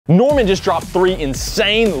Norman just dropped 3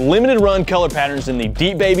 insane limited run color patterns in the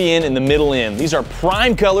deep baby end and the middle end. These are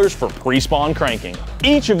prime colors for pre-spawn cranking.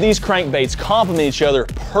 Each of these crankbaits complement each other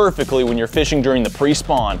perfectly when you're fishing during the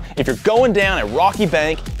pre-spawn. If you're going down a rocky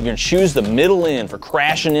bank, you're gonna choose the middle end for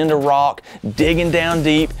crashing into rock, digging down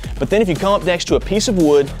deep. But then if you come up next to a piece of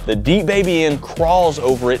wood, the deep baby end crawls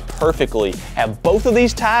over it perfectly. Have both of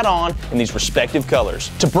these tied on in these respective colors.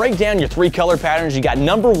 To break down your 3 color patterns, you got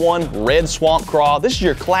number 1, red Swamp Craw. This is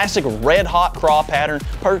your classic red hot craw pattern,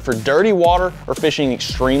 perfect for dirty water or fishing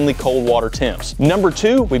extremely cold water temps. Number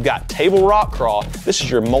 2, we've got table rock craw. This is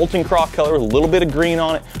your molten craw color with a little bit of green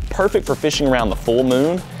on it, perfect for fishing around the full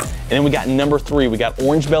moon. And then we got number 3, we got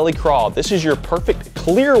orange belly craw. This is your perfect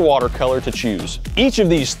clear water color to choose. Each of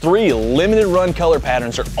these 3 limited run color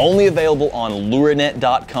patterns are only available on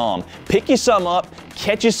Lurenet.com. Pick you some up,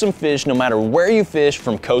 catch you some fish no matter where you fish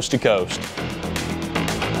from coast to coast.